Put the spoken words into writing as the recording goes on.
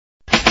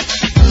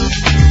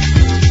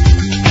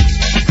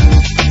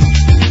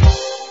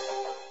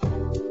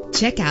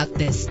Check out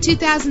this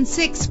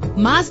 2006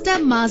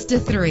 Mazda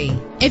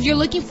 3. If you're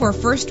looking for a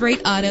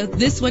first-rate auto,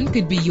 this one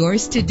could be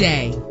yours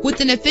today.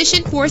 With an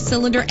efficient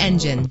 4-cylinder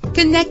engine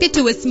connected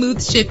to a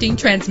smooth shifting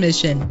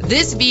transmission,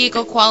 this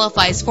vehicle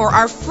qualifies for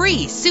our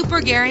free Super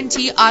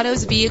Guarantee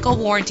Autos Vehicle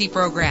Warranty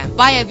Program.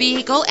 Buy a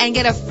vehicle and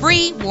get a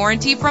free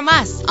warranty from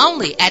us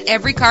only at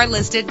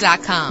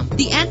everycarlisted.com.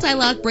 The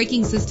anti-lock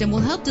braking system will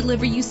help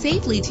deliver you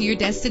safely to your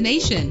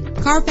destination.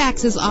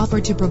 Carfax is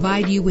offered to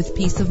provide you with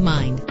peace of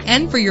mind.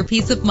 And for your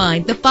peace of mind,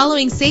 the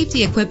following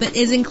safety equipment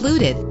is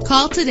included.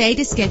 Call today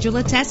to schedule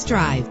a test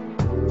drive.